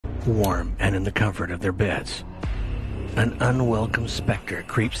warm and in the comfort of their beds. An unwelcome specter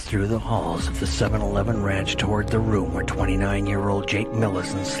creeps through the halls of the 7-Eleven ranch toward the room where 29-year-old Jake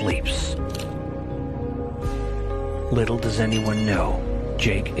Millison sleeps. Little does anyone know,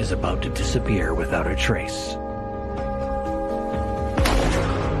 Jake is about to disappear without a trace.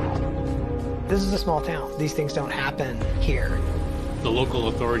 This is a small town. These things don't happen here. The local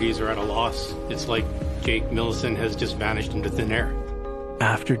authorities are at a loss. It's like Jake Millison has just vanished into thin air.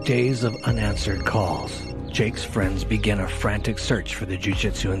 After days of unanswered calls, Jake's friends begin a frantic search for the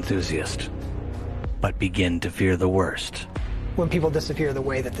jiu-jitsu enthusiast, but begin to fear the worst. When people disappear the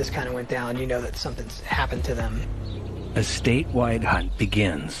way that this kind of went down, you know that something's happened to them. A statewide hunt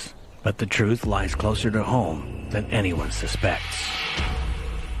begins, but the truth lies closer to home than anyone suspects.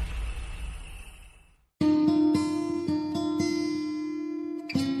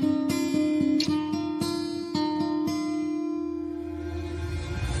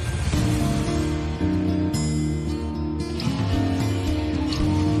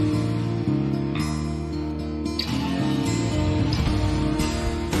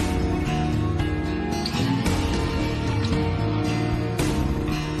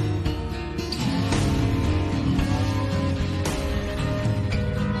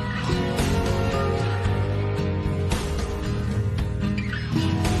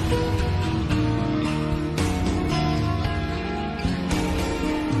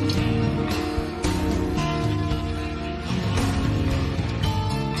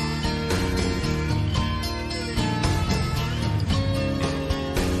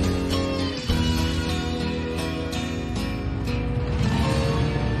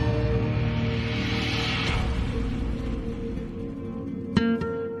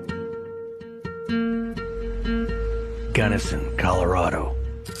 Gunnison, Colorado,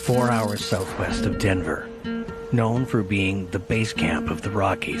 4 hours southwest of Denver, known for being the base camp of the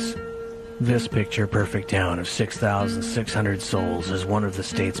Rockies. This picture-perfect town of 6,600 souls is one of the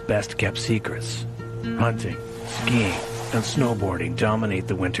state's best-kept secrets. Hunting, skiing, and snowboarding dominate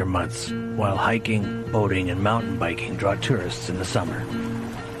the winter months, while hiking, boating, and mountain biking draw tourists in the summer.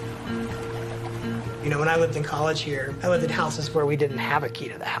 You know, when I lived in college here, I lived in houses where we didn't have a key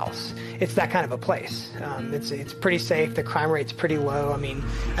to the house. It's that kind of a place. It's pretty safe. The crime rate's pretty low. I mean,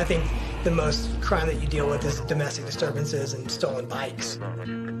 I think the most crime that you deal with is domestic disturbances and stolen bikes.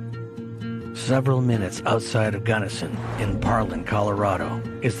 Several minutes outside of Gunnison, in Parlin, Colorado,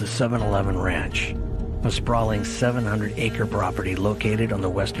 is the 7-Eleven Ranch, a sprawling 700-acre property located on the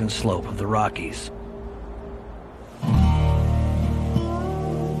western slope of the Rockies.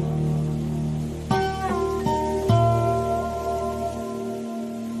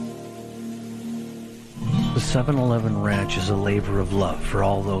 The 7-Eleven Ranch is a labor of love for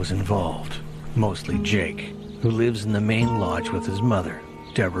all those involved, mostly Jake, who lives in the main lodge with his mother,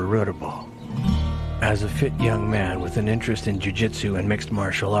 𝗞𝗶𝗹𝗶𝗿. As a fit young man with an interest in jiu-jitsu and mixed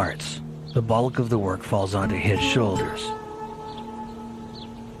martial arts, the bulk of the work falls onto his shoulders.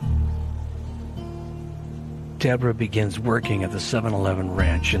 Deborah begins working at the 7-Eleven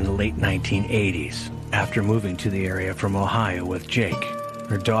Ranch in the late 1980s, after moving to the area from Ohio with Jake,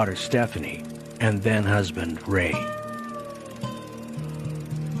 her daughter Stephanie, and then-husband, Ray.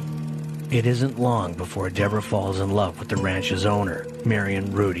 It isn't long before Deborah falls in love with the ranch's owner, Marion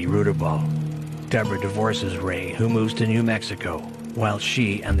𝗞𝗶𝗹𝗏𝗏. Deborah divorces Ray, who moves to New Mexico, while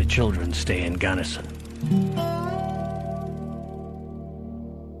she and the children stay in Gunnison.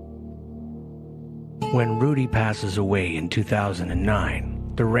 When Rudy passes away in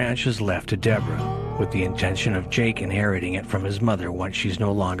 2009, the ranch is left to Deborah, with the intention of Jake inheriting it from his mother once she's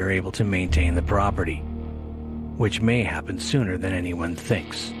no longer able to maintain the property, which may happen sooner than anyone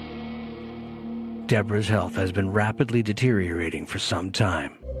thinks. Deborah's health has been rapidly deteriorating for some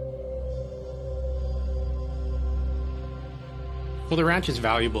time. Well, the ranch is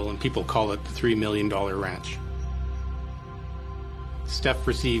valuable and people call it the $3 million ranch. Steph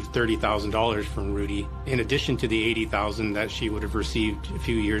received $30,000 from Rudy, in addition to the $80,000 that she would have received a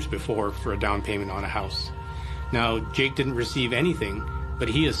few years before for a down payment on a house. Now, Jake didn't receive anything, but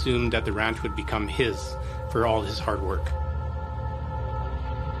he assumed that the ranch would become his for all his hard work.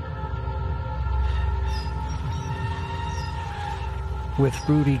 With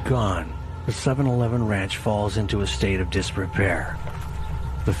Rudy gone, the 7-Eleven Ranch falls into a state of disrepair.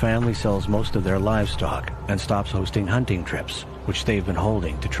 The family sells most of their livestock and stops hosting hunting trips, which they've been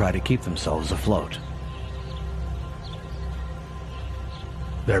holding to try to keep themselves afloat.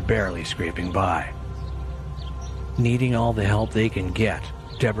 They're barely scraping by. Needing all the help they can get,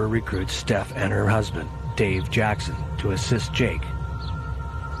 Deborah recruits Steph and her husband, Dave Jackson, to assist Jake.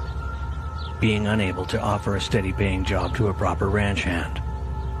 Being unable to offer a steady-paying job to a proper ranch hand,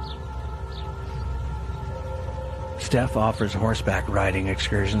 Steph offers horseback riding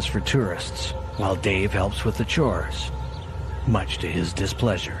excursions for tourists, while Dave helps with the chores, much to his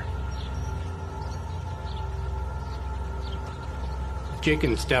displeasure. Jake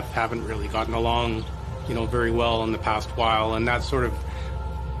and Steph haven't really gotten along, very well in the past while, and that sort of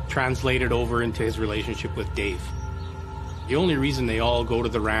translated over into his relationship with Dave. The only reason they all go to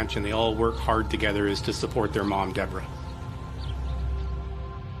the ranch and they all work hard together is to support their mom, Deborah.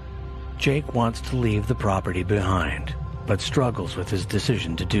 Jake wants to leave the property behind, but struggles with his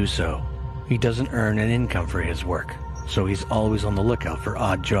decision to do so. He doesn't earn an income for his work, so he's always on the lookout for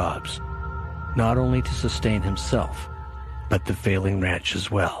odd jobs, not only to sustain himself, but the failing ranch as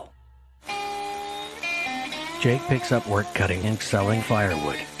well. Jake picks up work cutting and selling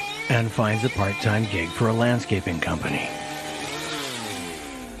firewood, and finds a part-time gig for a landscaping company.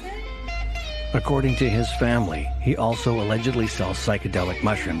 According to his family, he also allegedly sells psychedelic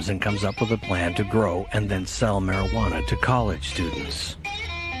mushrooms and comes up with a plan to grow and then sell marijuana to college students.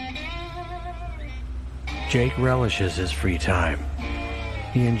 Jake relishes his free time.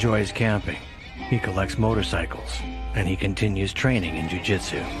 He enjoys camping, he collects motorcycles, and he continues training in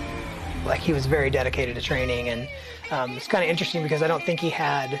jiu-jitsu. He was very dedicated to training, and it's kind of interesting because I don't think he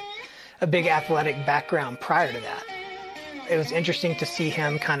had a big athletic background prior to that. It was interesting to see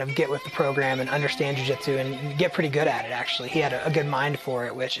him kind of get with the program and understand jiu-jitsu and get pretty good at it, actually. He had a good mind for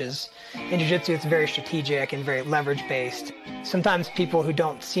it, which is, in jiu-jitsu, it's very strategic and very leverage-based. Sometimes people who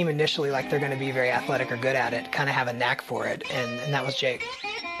don't seem initially like they're going to be very athletic or good at it kind of have a knack for it, and that was Jake.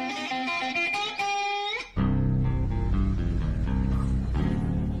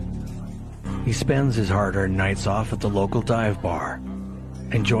 He spends his hard-earned nights off at the local dive bar,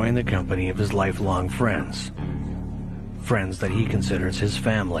 enjoying the company of his lifelong friends. Friends that he considers his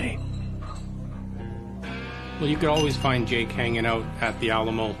family. Well, you could always find Jake hanging out at the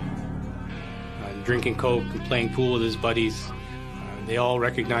Alamo, drinking Coke and playing pool with his buddies. They all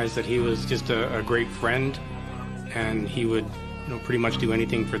recognized that he was just a great friend, and he would pretty much do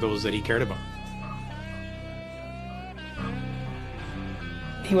anything for those that he cared about.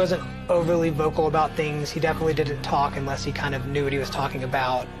 He wasn't overly vocal about things. He definitely didn't talk unless he kind of knew what he was talking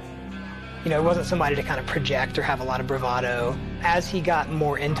about. It wasn't somebody to kind of project or have a lot of bravado. As he got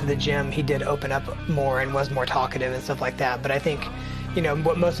more into the gym, he did open up more and was more talkative and stuff like that. But I think,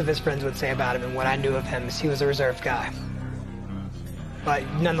 what most of his friends would say about him and what I knew of him is he was a reserved guy. But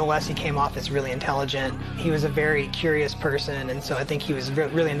nonetheless, he came off as really intelligent. He was a very curious person, and so I think he was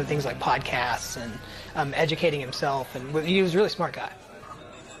really into things like podcasts and educating himself, and he was a really smart guy.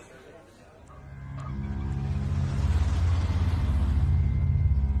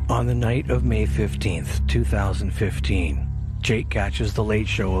 On the night of May 15th, 2015, Jake catches the late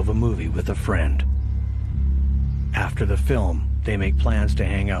show of a movie with a friend. After the film, they make plans to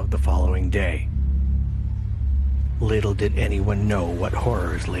hang out the following day. Little did anyone know what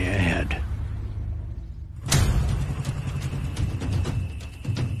horrors lay ahead.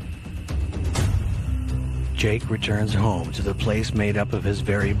 Jake returns home to the place made up of his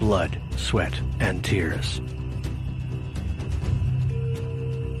very blood, sweat, and tears.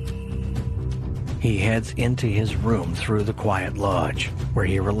 He heads into his room through the quiet lodge, where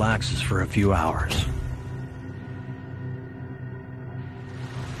he relaxes for a few hours.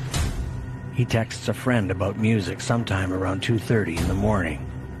 He texts a friend about music sometime around 2:30 in the morning.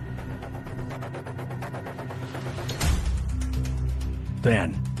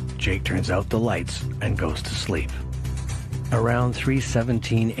 Then, Jake turns out the lights and goes to sleep. Around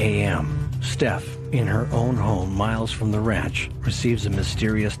 3:17 a.m., Steph, in her own home miles from the ranch, receives a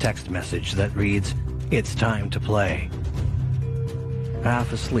mysterious text message that reads, "It's time to play."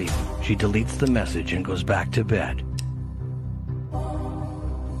 Half asleep, she deletes the message and goes back to bed.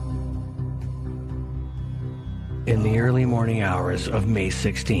 In the early morning hours of May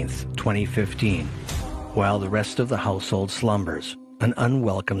 16th, 2015, while the rest of the household slumbers, an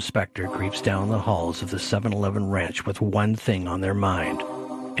unwelcome specter creeps down the halls of the 7-Eleven ranch with one thing on their mind: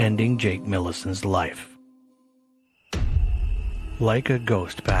 ending Jake Millison's life. Like a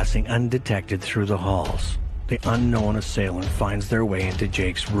ghost passing undetected through the halls, the unknown assailant finds their way into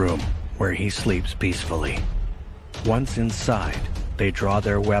Jake's room, where he sleeps peacefully. Once inside, they draw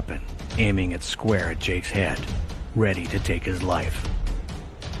their weapon, aiming it square at Jake's head, ready to take his life.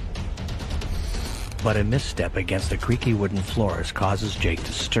 But a misstep against the creaky wooden floors causes Jake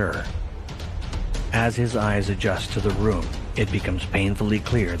to stir. As his eyes adjust to the room, it becomes painfully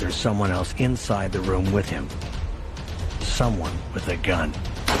clear there's someone else inside the room with him. Someone with a gun.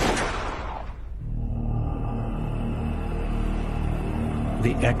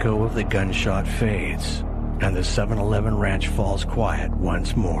 The echo of the gunshot fades, and the 7-Eleven ranch falls quiet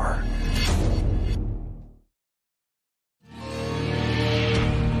once more.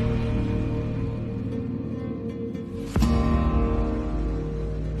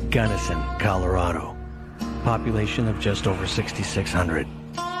 Gunnison, Colorado. Population of just over 6,600.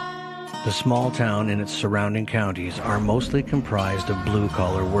 The small town and its surrounding counties are mostly comprised of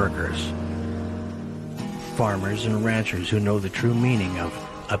blue-collar workers. Farmers and ranchers who know the true meaning of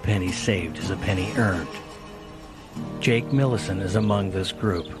a penny saved is a penny earned. Jake Millison is among this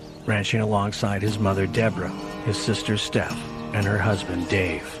group, ranching alongside his mother Deborah, his sister Steph, and her husband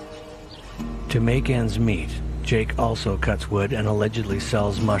Dave. To make ends meet, Jake also cuts wood and allegedly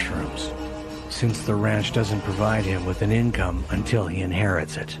sells mushrooms, since the ranch doesn't provide him with an income until he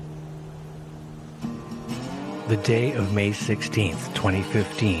inherits it. The day of May 16th,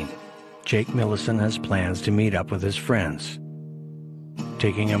 2015, Jake Millison has plans to meet up with his friends,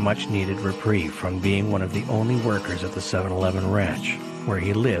 taking a much-needed reprieve from being one of the only workers at the 7-Eleven ranch, where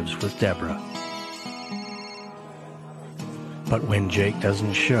he lives with Deborah. But when Jake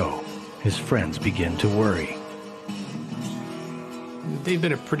doesn't show, his friends begin to worry. They've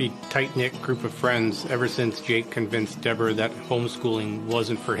been a pretty tight-knit group of friends ever since Jake convinced Deborah that homeschooling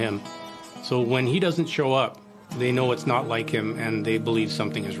wasn't for him. So when he doesn't show up, they know it's not like him and they believe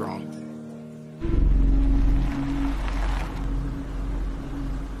something is wrong.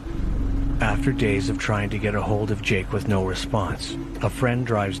 After days of trying to get a hold of Jake with no response, a friend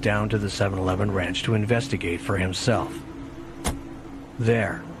drives down to the 7-Eleven ranch to investigate for himself.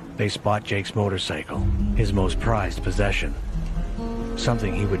 There, they spot Jake's motorcycle, his most prized possession,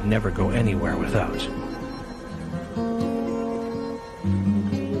 something he would never go anywhere without.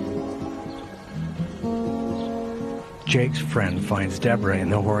 Jake's friend finds Deborah in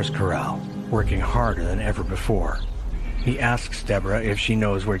the horse corral, working harder than ever before. He asks Deborah if she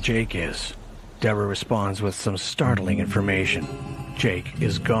knows where Jake is. Deborah responds with some startling information. Jake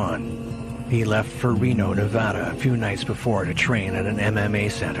is gone. He left for Reno, Nevada a few nights before to train at an MMA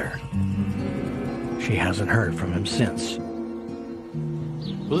center. She hasn't heard from him since.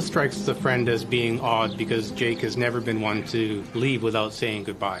 Well, this strikes the friend as being odd because Jake has never been one to leave without saying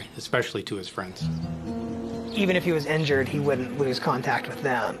goodbye, especially to his friends. Even if he was injured, he wouldn't lose contact with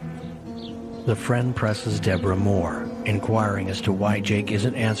them. The friend presses Deborah more, inquiring as to why Jake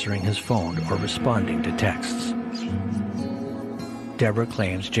isn't answering his phone or responding to texts. Deborah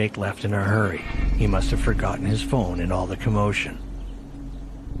claims Jake left in a hurry. He must have forgotten his phone in all the commotion.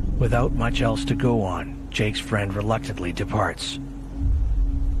 Without much else to go on, Jake's friend reluctantly departs.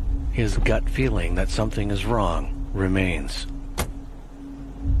 His gut feeling that something is wrong remains.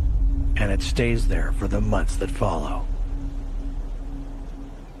 And it stays there for the months that follow.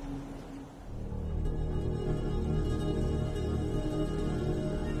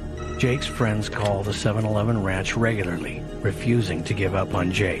 Jake's friends call the 7-Eleven ranch regularly, refusing to give up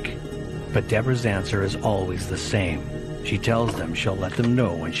on Jake. But Deborah's answer is always the same. She tells them she'll let them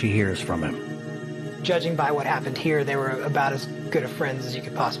know when she hears from him. Judging by what happened here, they were about as good of friends as you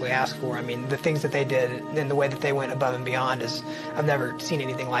could possibly ask for. I mean, the things that they did and the way that they went above and beyond is, I've never seen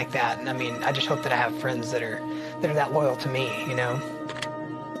anything like that. And I mean, I just hope that I have friends that are that loyal to me, you know?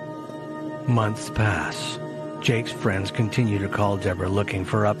 Months pass. Jake's friends continue to call Deborah looking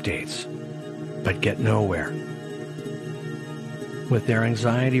for updates, but get nowhere. With their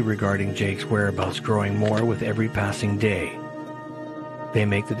anxiety regarding Jake's whereabouts growing more with every passing day, they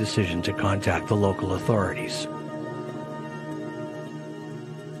make the decision to contact the local authorities.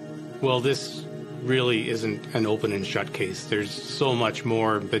 Well, this really isn't an open and shut case. There's so much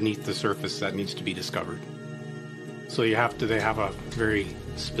more beneath the surface that needs to be discovered. So they have a very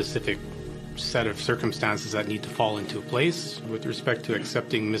specific set of circumstances that need to fall into place. With respect to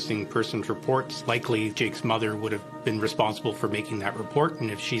accepting missing persons reports, likely Jake's mother would have been responsible for making that report,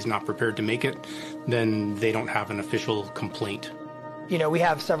 and if she's not prepared to make it, then they don't have an official complaint. You know, we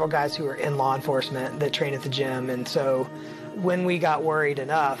have several guys who are in law enforcement that train at the gym, and so when we got worried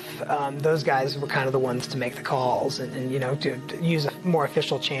enough, those guys were kind of the ones to make the calls and you know, to use more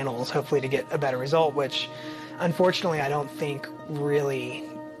official channels, hopefully to get a better result, which unfortunately I don't think really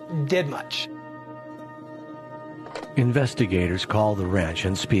did much. Investigators call the ranch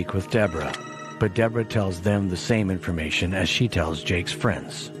and speak with Deborah, but Deborah tells them the same information as she tells Jake's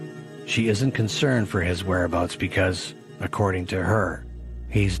friends. She isn't concerned for his whereabouts because, according to her,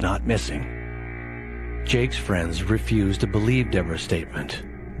 he's not missing. Jake's friends refuse to believe Deborah's statement.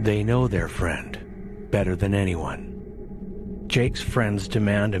 They know their friend better than anyone. Jake's friends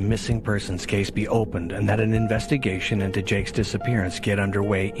demand a missing persons case be opened and that an investigation into Jake's disappearance get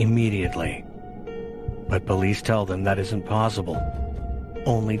underway immediately. But police tell them that isn't possible.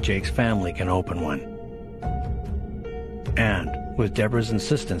 Only Jake's family can open one. And with Deborah's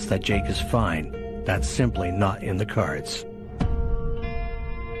insistence that Jake is fine, that's simply not in the cards.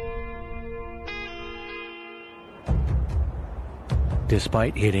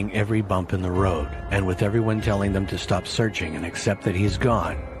 Despite hitting every bump in the road, and with everyone telling them to stop searching and accept that he's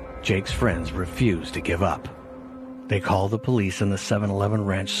gone, Jake's friends refuse to give up. They call the police in the 7-Eleven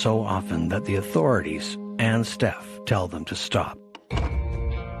ranch so often that the authorities and Steph tell them to stop.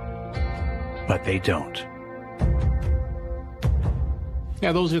 But they don't.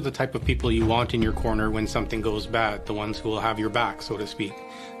 Yeah, those are the type of people you want in your corner when something goes bad, the ones who will have your back, so to speak.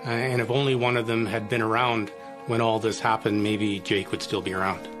 And if only one of them had been around when all this happened, maybe Jake would still be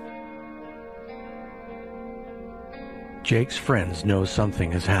around. Jake's friends know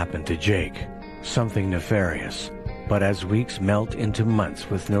something has happened to Jake, something nefarious. But as weeks melt into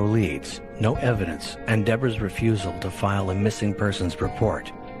months with no leads, no evidence, and Deborah's refusal to file a missing persons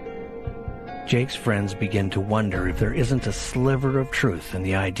report, Jake's friends begin to wonder if there isn't a sliver of truth in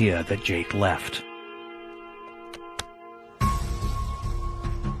the idea that Jake left.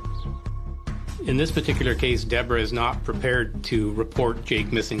 In this particular case, Deborah is not prepared to report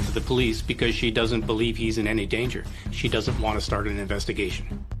Jake missing to the police because she doesn't believe he's in any danger. She doesn't want to start an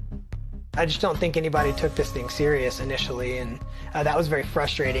investigation. I just don't think anybody took this thing serious initially, and that was very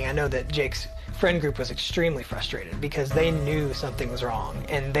frustrating. I know that Jake's friend group was extremely frustrated because they knew something was wrong,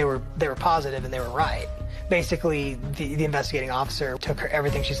 and they were positive and they were right. Basically, the investigating officer took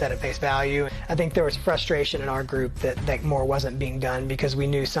everything she said at face value. I think there was frustration in our group that more wasn't being done because we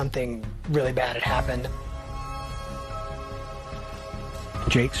knew something really bad had happened.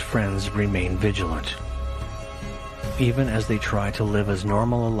 Jake's friends remain vigilant, even as they try to live as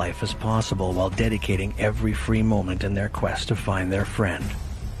normal a life as possible while dedicating every free moment in their quest to find their friend.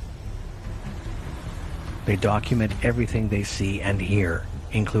 They document everything they see and hear,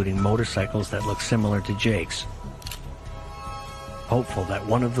 including motorcycles that look similar to Jake's, hopeful that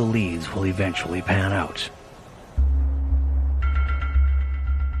one of the leads will eventually pan out.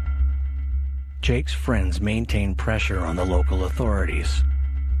 Jake's friends maintain pressure on the local authorities.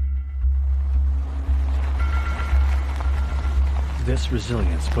 This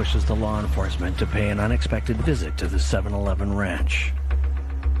resilience pushes the law enforcement to pay an unexpected visit to the 7-Eleven ranch.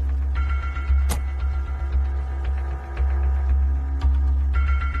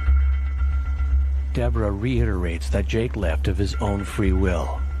 Deborah reiterates that Jake left of his own free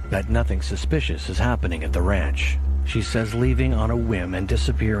will, that nothing suspicious is happening at the ranch. She says leaving on a whim and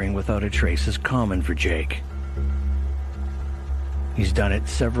disappearing without a trace is common for Jake. He's done it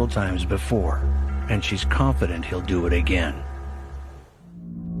several times before, and she's confident he'll do it again.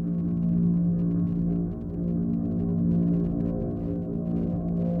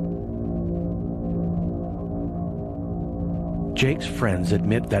 Jake's friends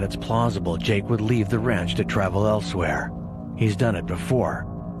admit that it's plausible Jake would leave the ranch to travel elsewhere. He's done it before,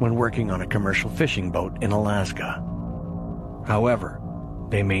 when working on a commercial fishing boat in Alaska. However,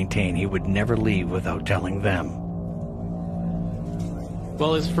 they maintain he would never leave without telling them.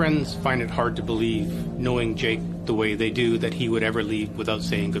 Well, his friends find it hard to believe, knowing Jake the way they do, that he would ever leave without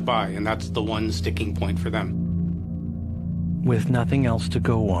saying goodbye, and that's the one sticking point for them. With nothing else to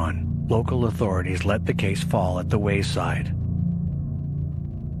go on, local authorities let the case fall at the wayside.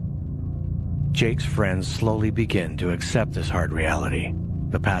 Jake's friends slowly begin to accept this hard reality,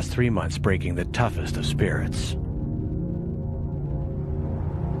 the past 3 months breaking the toughest of spirits.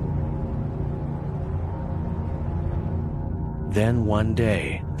 Then one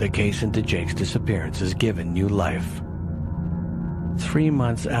day, the case into Jake's disappearance is given new life. 3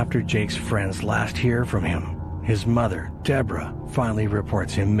 months after Jake's friends last hear from him, his mother, Deborah, finally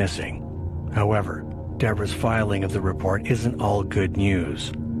reports him missing. However, Deborah's filing of the report isn't all good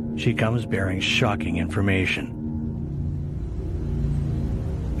news. She comes bearing shocking information.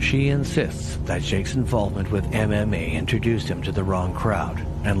 She insists that Jake's involvement with MMA introduced him to the wrong crowd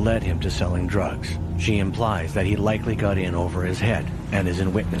and led him to selling drugs. She implies that he likely got in over his head and is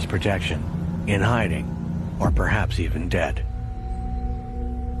in witness protection, in hiding, or perhaps even dead.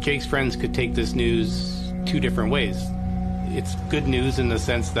 Jake's friends could take this news 2 different ways. It's good news in the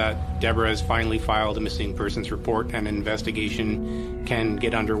sense that Deborah has finally filed a missing persons report and an investigation can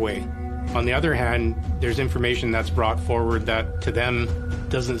get underway. On the other hand, there's information that's brought forward that to them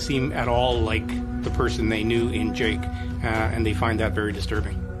doesn't seem at all like the person they knew in Jake, and they find that very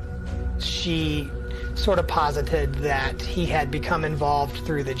disturbing. She sort of posited that he had become involved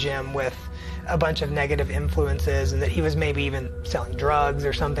through the gym with a bunch of negative influences and that he was maybe even selling drugs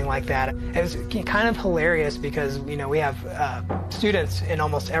or something like that. It was kind of hilarious because, you know, we have students in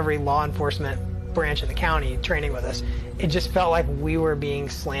almost every law enforcement branch in the county training with us. It just felt like we were being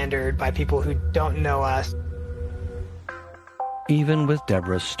slandered by people who don't know us. Even with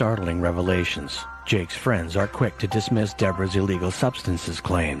Deborah's startling revelations, Jake's friends are quick to dismiss Deborah's illegal substances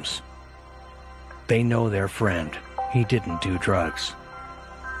claims. They know their friend. He didn't do drugs.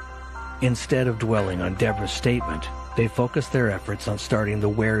 Instead of dwelling on Deborah's statement, they focus their efforts on starting the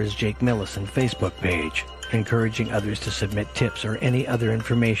Where is Jake Millison Facebook page, encouraging others to submit tips or any other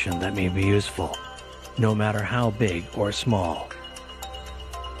information that may be useful, no matter how big or small.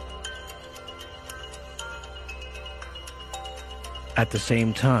 At the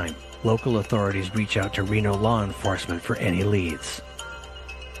same time, local authorities reach out to Reno law enforcement for any leads.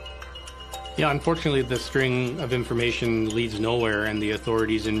 Yeah, unfortunately, the string of information leads nowhere, and the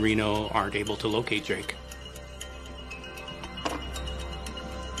authorities in Reno aren't able to locate Jake.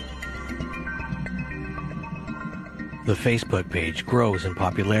 The Facebook page grows in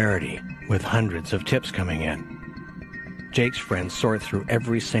popularity, with hundreds of tips coming in. Jake's friends sort through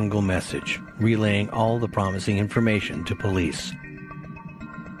every single message, relaying all the promising information to police.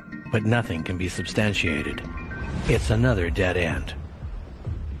 But nothing can be substantiated. It's another dead end.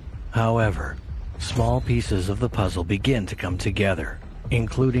 However, small pieces of the puzzle begin to come together,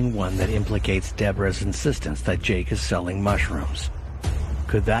 including one that implicates Deborah's insistence that Jake is selling mushrooms.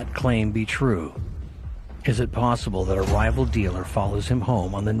 Could that claim be true? Is it possible that a rival dealer follows him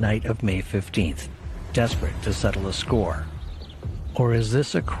home on the night of May 15th, desperate to settle a score? Or is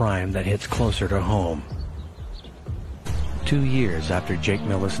this a crime that hits closer to home? 2 years after Jake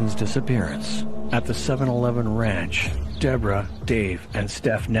Millison's disappearance, at the 7-Eleven ranch, Deborah, Dave, and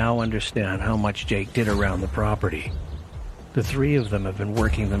Steph now understand how much Jake did around the property. The three of them have been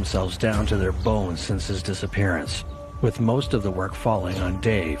working themselves down to their bones since his disappearance, with most of the work falling on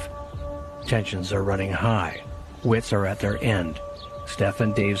Dave. Tensions are running high. Wits are at their end. Steph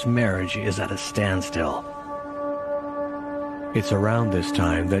and Dave's marriage is at a standstill. It's around this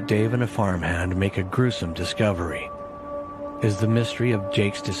time that Dave and a farmhand make a gruesome discovery. Is the mystery of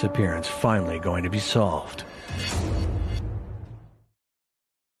Jake's disappearance finally going to be solved?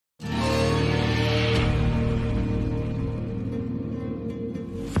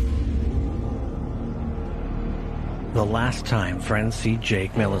 The last time friends see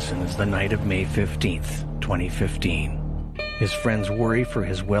Jake Millison is the night of May 15th, 2015. His friends worry for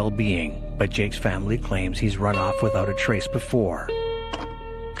his well-being, but Jake's family claims he's run off without a trace before.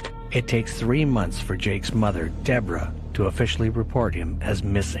 It takes 3 months for Jake's mother, Deborah, to officially report him as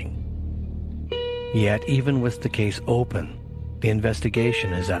missing. Yet, even with the case open, the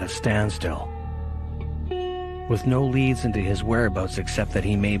investigation is at a standstill. With no leads into his whereabouts except that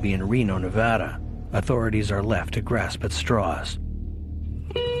he may be in Reno, Nevada, authorities are left to grasp at straws.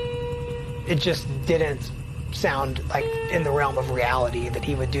 It just didn't sound like in the realm of reality that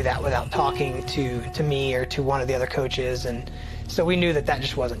he would do that without talking to me or to one of the other coaches, and so we knew that that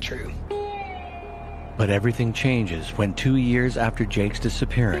just wasn't true. But everything changes when 2 years after Jake's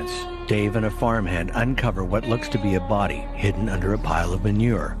disappearance, Dave and a farmhand uncover what looks to be a body hidden under a pile of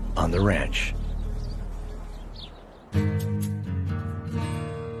manure on the ranch.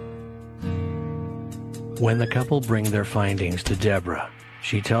 When the couple bring their findings to Deborah,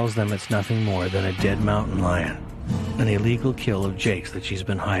 she tells them it's nothing more than a dead mountain lion, an illegal kill of Jake's that she's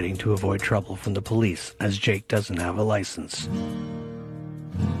been hiding to avoid trouble from the police, as Jake doesn't have a license.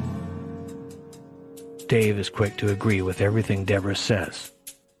 Dave is quick to agree with everything Deborah says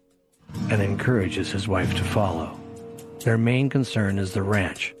and encourages his wife to follow. Their main concern is the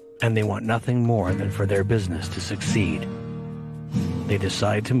ranch, and they want nothing more than for their business to succeed. They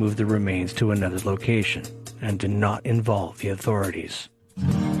decide to move the remains to another location and to not involve the authorities.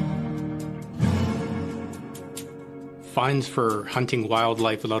 Fines for hunting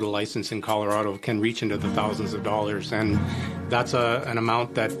wildlife without a license in Colorado can reach into the thousands of dollars, and that's an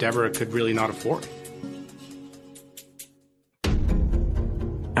amount that Deborah could really not afford.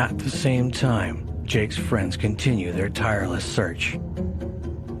 At the same time, Jake's friends continue their tireless search.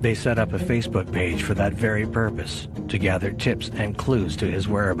 They set up a Facebook page for that very purpose, to gather tips and clues to his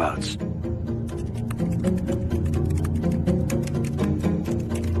whereabouts.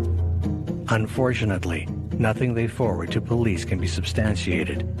 Unfortunately, nothing they forward to police can be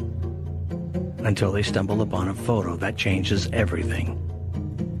substantiated until they stumble upon a photo that changes everything.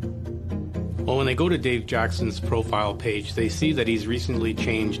 Well, when they go to Dave Jackson's profile page, they see that he's recently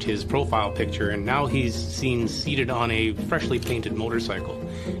changed his profile picture, and now he's seen seated on a freshly painted motorcycle.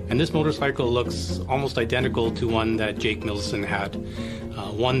 And this motorcycle looks almost identical to one that Jake Millison had,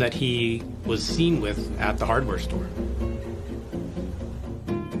 one that he was seen with at the hardware store.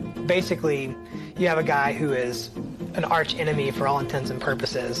 Basically, you have a guy who is an arch enemy for all intents and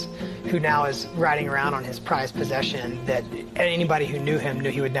purposes, who now is riding around on his prized possession that anybody who knew him knew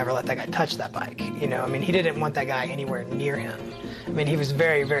he would never let that guy touch that bike. You know, I mean, he didn't want that guy anywhere near him. I mean, he was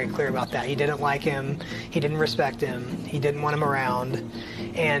very, very clear about that. He didn't like him. He didn't respect him. He didn't want him around.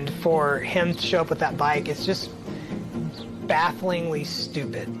 And for him to show up with that bike, it's just bafflingly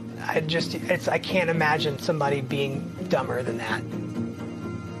stupid. I can't imagine somebody being dumber than that.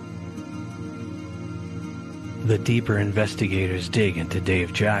 The deeper investigators dig into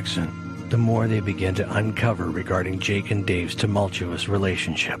Dave Jackson, the more they begin to uncover regarding Jake and Dave's tumultuous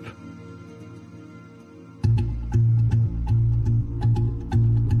relationship.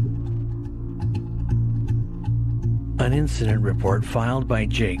 An incident report filed by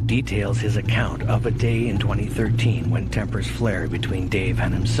Jake details his account of a day in 2013 when tempers flared between Dave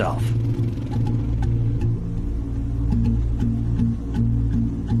and himself.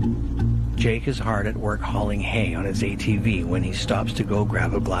 Jake is hard at work hauling hay on his ATV when he stops to go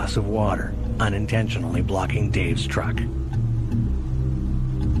grab a glass of water, unintentionally blocking Dave's truck.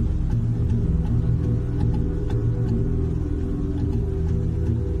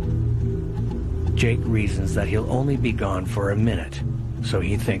 Jake reasons that he'll only be gone for a minute, so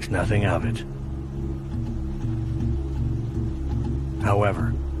he thinks nothing of it.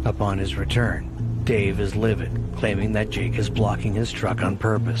 However, upon his return, Dave is livid, claiming that Jake is blocking his truck on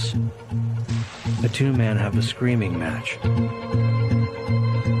purpose. The two men have a screaming match.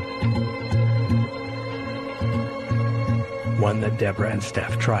 One that Deborah and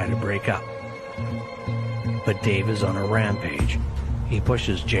Steph try to break up. But Dave is on a rampage. He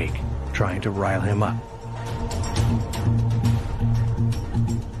pushes Jake, trying to rile him up.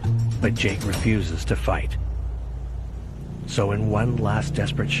 But Jake refuses to fight. So in one last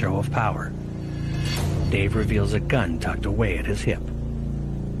desperate show of power, Dave reveals a gun tucked away at his hip.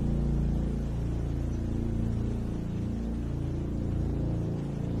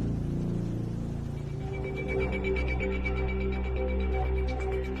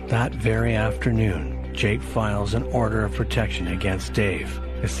 That very afternoon, Jake files an order of protection against Dave,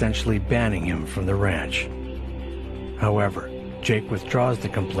 essentially banning him from the ranch. However, Jake withdraws the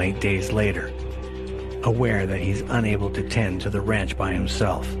complaint days later, aware that he's unable to tend to the ranch by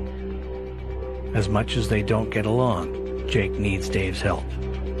himself. As much as they don't get along, Jake needs Dave's help.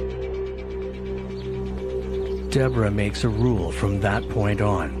 Deborah makes a rule from that point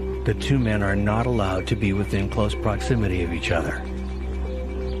on. The two men are not allowed to be within close proximity of each other.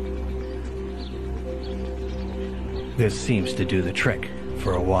 This seems to do the trick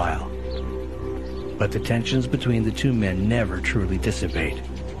for a while. But the tensions between the two men never truly dissipate.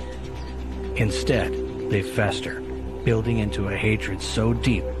 Instead, they fester, building into a hatred so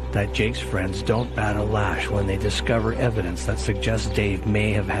deep that Jake's friends don't bat a lash when they discover evidence that suggests Dave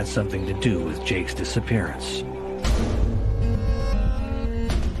may have had something to do with Jake's disappearance.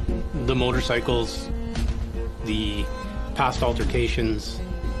 The motorcycles, the past altercations,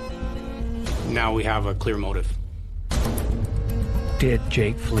 now we have a clear motive. Did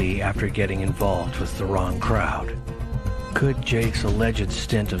Jake flee after getting involved with the wrong crowd? Could Jake's alleged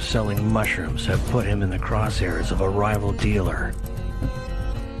stint of selling mushrooms have put him in the crosshairs of a rival dealer?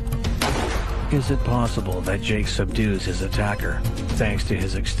 Is it possible that Jake subdues his attacker thanks to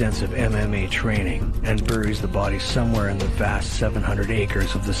his extensive MMA training and buries the body somewhere in the vast 700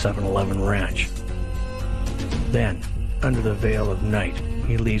 acres of the 7-Eleven ranch? Then, under the veil of night,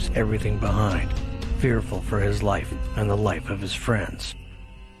 he leaves everything behind, fearful for his life and the life of his friends.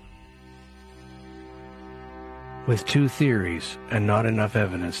 With two theories and not enough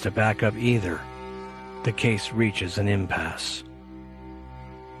evidence to back up either, the case reaches an impasse.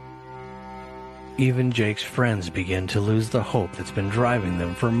 Even Jake's friends begin to lose the hope that's been driving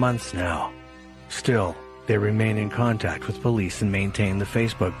them for months now. Still, they remain in contact with police and maintain the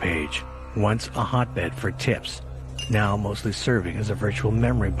Facebook page, once a hotbed for tips, now mostly serving as a virtual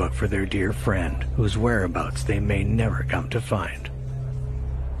memory book for their dear friend, whose whereabouts they may never come to find.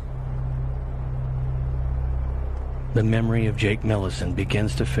 The memory of Jake Millison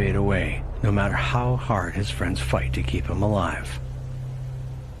begins to fade away, no matter how hard his friends fight to keep him alive.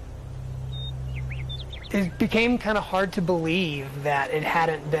 It became kind of hard to believe that it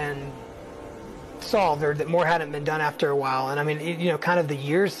hadn't been solved, or that more hadn't been done after a while. And I mean, kind of the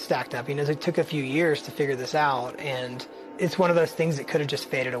years stacked up. It took a few years to figure this out, and it's one of those things that could have just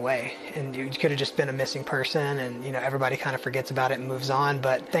faded away, and you could have just been a missing person, and everybody kind of forgets about it and moves on.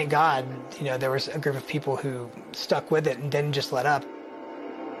 But thank God, there was a group of people who stuck with it and didn't just let up.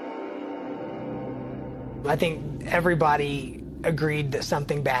 I think everybody agreed that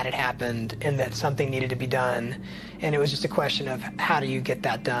something bad had happened and that something needed to be done, and it was just a question of how do you get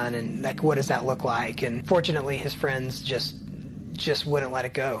that done, and what does that look like. And fortunately his friends just wouldn't let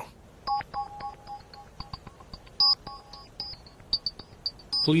it go.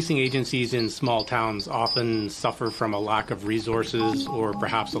 Policing agencies in small towns often suffer from a lack of resources or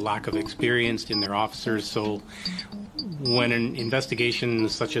perhaps a lack of experience in their officers. So when an investigation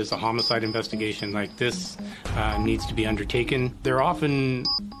such as a homicide investigation like this needs to be undertaken, they're often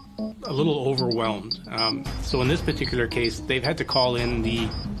a little overwhelmed. So in this particular case, they've had to call in the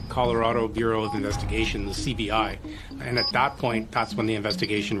Colorado Bureau of Investigation, the CBI. And at that point, that's when the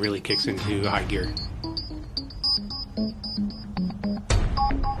investigation really kicks into high gear.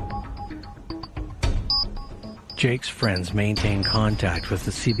 Jake's friends maintain contact with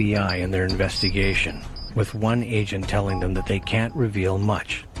the CBI in their investigation, with one agent telling them that they can't reveal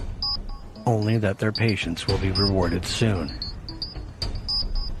much, only that their patients will be rewarded soon.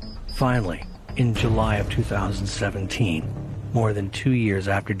 Finally, in July of 2017, more than 2 years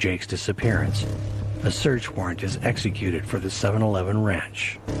after Jake's disappearance, a search warrant is executed for the 7-Eleven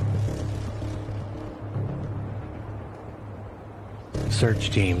ranch.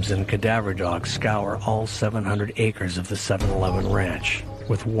 Search teams and cadaver dogs scour all 700 acres of the 7-Eleven ranch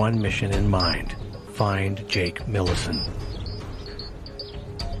with one mission in mind: find Jake Millison.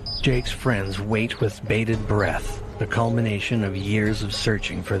 Jake's friends wait with bated breath, the culmination of years of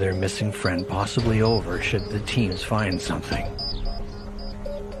searching for their missing friend possibly over should the teams find something.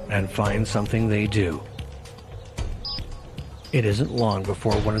 And find something they do. It isn't long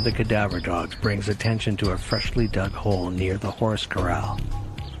before one of the cadaver dogs brings attention to a freshly dug hole near the horse corral.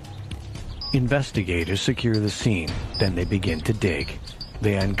 Investigators secure the scene, then they begin to dig.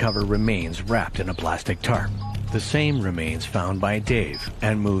 They uncover remains wrapped in a plastic tarp, the same remains found by Dave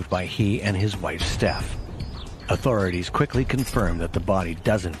and moved by he and his wife Steph. Authorities quickly confirm that the body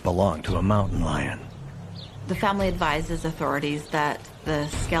doesn't belong to a mountain lion. The family advises authorities that the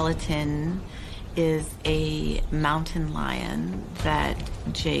skeleton is a mountain lion that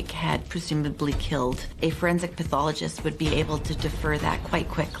Jake had presumably killed. A forensic pathologist would be able to defer that quite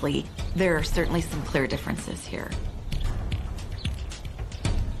quickly. There are certainly some clear differences here.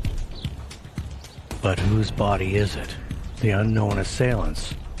 But whose body is it? The unknown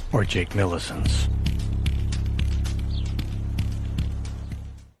assailant's or Jake Millison's?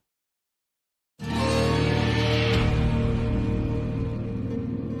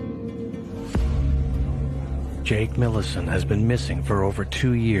 Jake Millison has been missing for over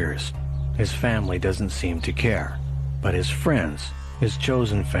 2 years. His family doesn't seem to care, but his friends, his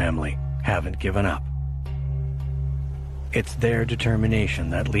chosen family, haven't given up. It's their determination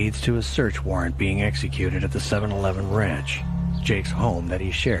that leads to a search warrant being executed at the 7-Eleven ranch, Jake's home that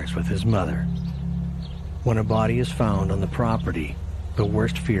he shares with his mother. When a body is found on the property, the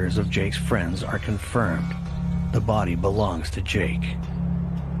worst fears of Jake's friends are confirmed. The body belongs to Jake.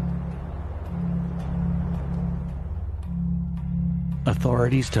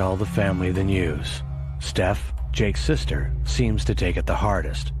 Authorities tell the family the news. Steph, Jake's sister, seems to take it the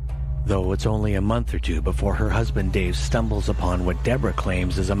hardest, though it's only a month or two before her husband Dave stumbles upon what Deborah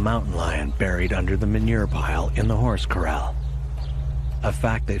claims is a mountain lion buried under the manure pile in the horse corral. A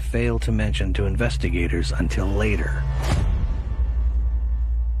fact they fail to mention to investigators until later.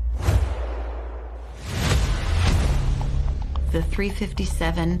 The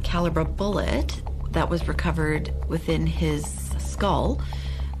 .357 caliber bullet that was recovered within his skull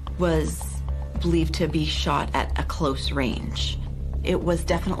was believed to be shot at a close range. It was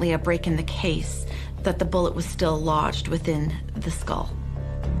definitely a break in the case that the bullet was still lodged within the skull.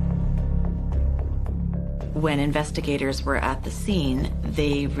 When investigators were at the scene,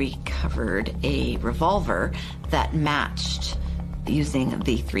 they recovered a revolver that matched using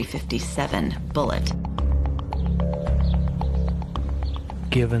the .357 bullet.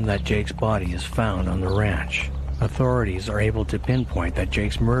 Given that Jake's body is found on the ranch, authorities are able to pinpoint that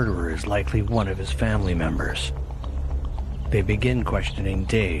Jake's murderer is likely one of his family members. They begin questioning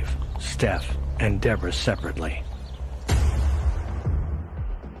Dave, Steph, and Deborah separately.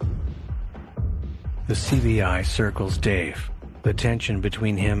 The CBI circles Dave, the tension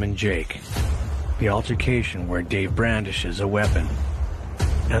between him and Jake, the altercation where Dave brandishes a weapon,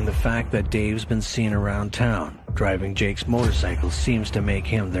 and the fact that Dave's been seen around town driving Jake's motorcycle seems to make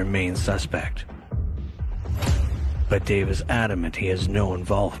him their main suspect. But Dave is adamant he has no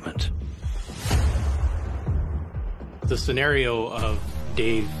involvement. The scenario of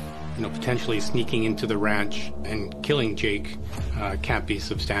Dave, potentially sneaking into the ranch and killing Jake can't be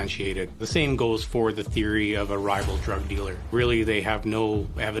substantiated. The same goes for the theory of a rival drug dealer. Really, they have no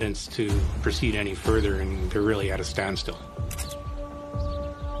evidence to proceed any further, and they're really at a standstill.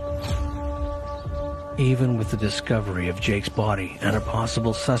 Even with the discovery of Jake's body and a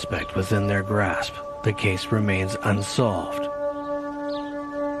possible suspect within their grasp, the case remains unsolved.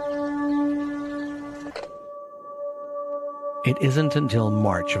 It isn't until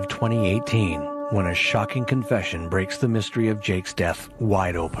March of 2018 when a shocking confession breaks the mystery of Jake's death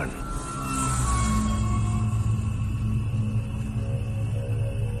wide open.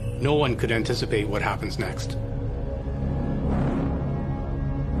 No one could anticipate what happens next.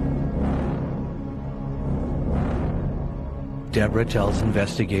 Deborah tells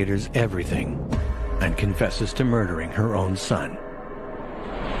investigators everything and confesses to murdering her own son.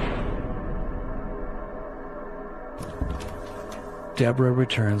 Deborah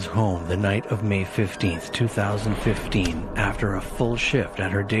returns home the night of May 15th, 2015, after a full shift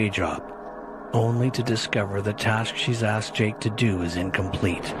at her day job, only to discover the task she's asked Jake to do is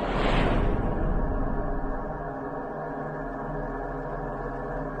incomplete.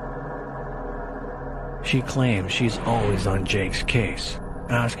 She claims she's always on Jake's case,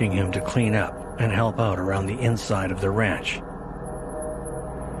 asking him to clean up and help out around the inside of the ranch,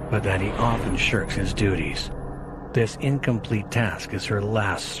 but that he often shirks his duties. This incomplete task is her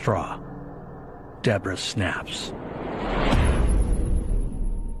last straw. Deborah snaps.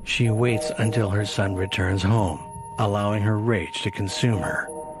 She waits until her son returns home, allowing her rage to consume her.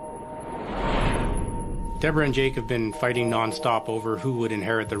 Deborah and Jake have been fighting non-stop over who would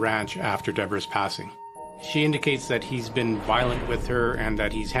inherit the ranch after Deborah's passing. She indicates that he's been violent with her and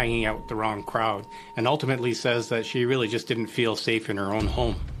that he's hanging out with the wrong crowd, and ultimately says that she really just didn't feel safe in her own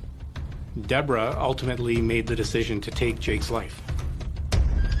home. Deborah ultimately made the decision to take Jake's life.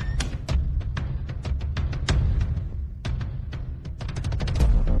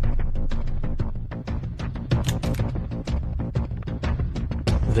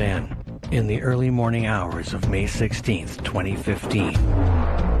 Then, in the early morning hours of May 16th, 2015,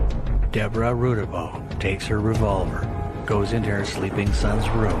 Deborah 𝗂𝗶𝗶𝗿𝗏 takes her revolver, goes into her sleeping son's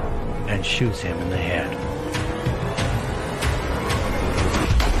room, and shoots him in the head,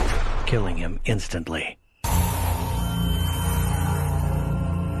 killing him instantly.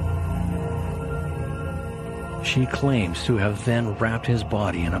 She claims to have then wrapped his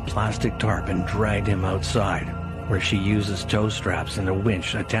body in a plastic tarp and dragged him outside, where she uses tow straps and a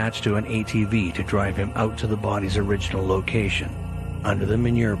winch attached to an ATV to drive him out to the body's original location, under the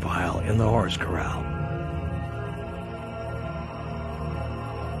manure pile in the horse corral.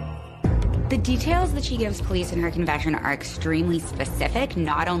 The details that she gives police in her confession are extremely specific,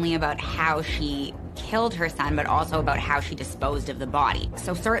 not only about how she killed her son, but also about how she disposed of the body.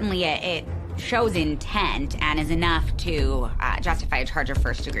 So certainly it shows intent and is enough to justify a charge of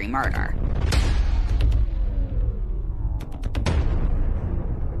first-degree murder.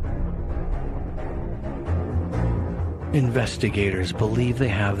 Investigators believe they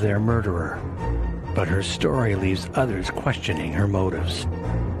have their murderer, but her story leaves others questioning her motives.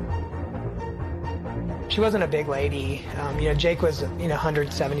 She wasn't a big lady. Jake was,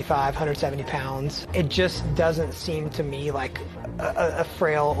 175, 170 pounds. It just doesn't seem to me like a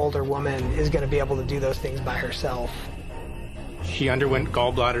frail older woman is going to be able to do those things by herself. She underwent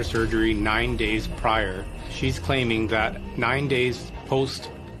gallbladder surgery 9 days prior. She's claiming that 9 days post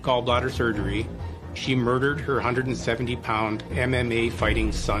gallbladder surgery, she murdered her 170-pound MMA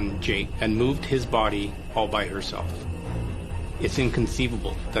fighting son, Jake, and moved his body all by herself. It's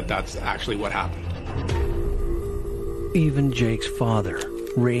inconceivable that that's actually what happened. Even Jake's father,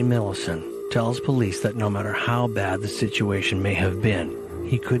 Ray Millison, tells police that no matter how bad the situation may have been,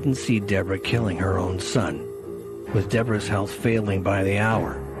 he couldn't see Deborah killing her own son. With Deborah's health failing by the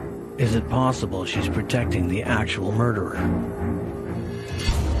hour, is it possible she's protecting the actual murderer?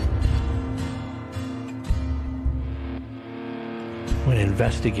 When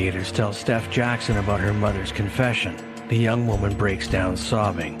investigators tell Steph Jackson about her mother's confession, the young woman breaks down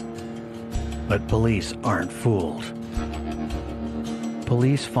sobbing. But police aren't fooled.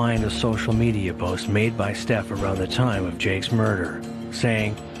 Police find a social media post made by Steph around the time of Jake's murder,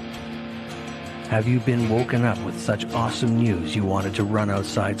 saying, "Have you been woken up with such awesome news you wanted to run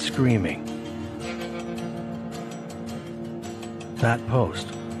outside screaming?" That post,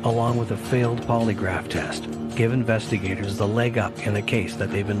 along with a failed polygraph test, give investigators the leg up in the case that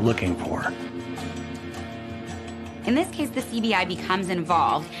they've been looking for. In this case, the CBI becomes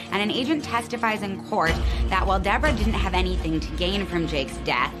involved, and an agent testifies in court that while Deborah didn't have anything to gain from Jake's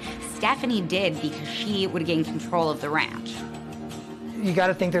death, Stephanie did because she would gain control of the ranch. You got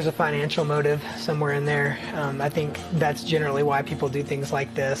to think there's a financial motive somewhere in there. I think that's generally why people do things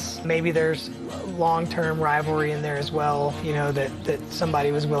like this. Maybe there's long-term rivalry in there as well, that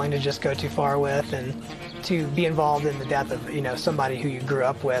somebody was willing to just go too far with, and to be involved in the death of, somebody who you grew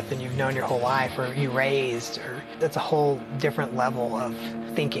up with and you've known your whole life or you raised, or that's a whole different level of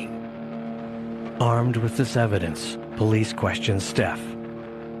thinking. Armed with this evidence, police question Steph.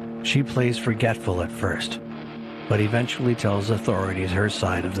 She plays forgetful at first, but eventually tells authorities her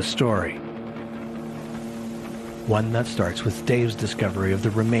side of the story. One that starts with Dave's discovery of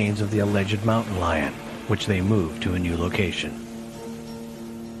the remains of the alleged mountain lion, which they move to a new location.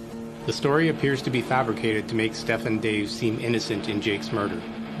 The story appears to be fabricated to make Steph and Dave seem innocent in Jake's murder,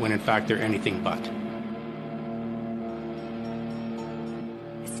 when in fact they're anything but.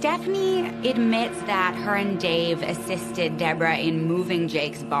 Stephanie admits that her and Dave assisted Deborah in moving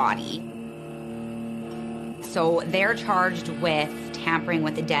Jake's body. So they're charged with tampering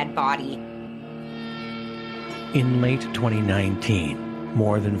with a dead body. In late 2019,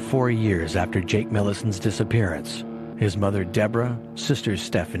 more than 4 years after Jake Millison's disappearance, his mother Deborah, sister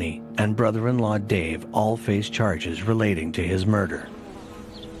Stephanie, and brother-in-law Dave all face charges relating to his murder.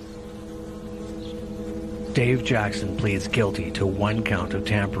 Dave Jackson pleads guilty to 1 count of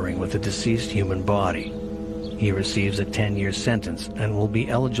tampering with a deceased human body. He receives a 10-year sentence and will be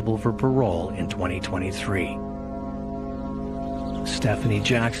eligible for parole in 2023. Stephanie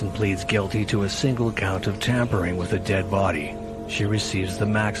Jackson pleads guilty to a single count of tampering with a dead body. She receives the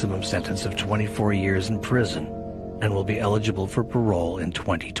maximum sentence of 24 years in prison and will be eligible for parole in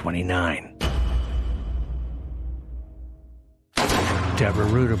 2029.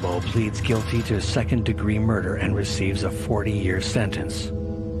 𝗂𝗶𝗹𝗶𝗿 pleads guilty to second-degree murder and receives a 40-year sentence.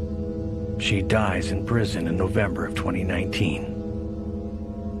 She dies in prison in November of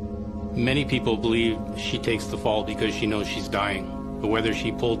 2019. Many people believe she takes the fall because she knows she's dying. But whether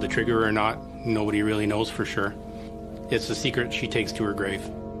she pulled the trigger or not, nobody really knows for sure. It's a secret she takes to her grave.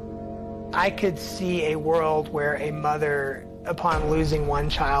 I could see a world where a mother, upon losing one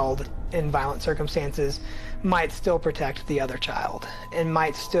child in violent circumstances, might still protect the other child and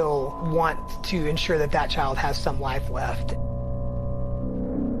might still want to ensure that that child has some life left.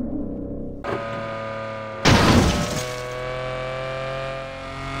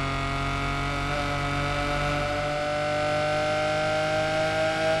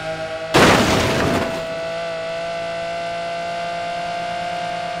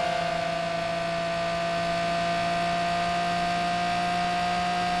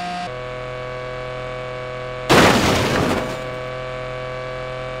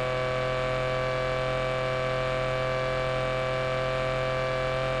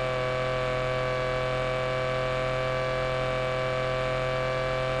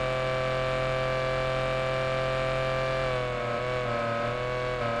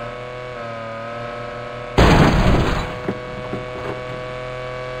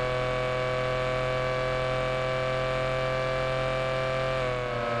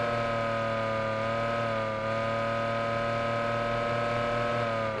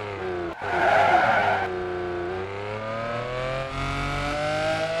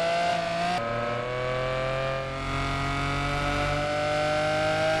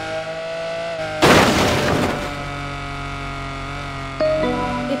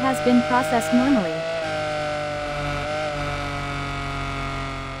 Has been processed normally.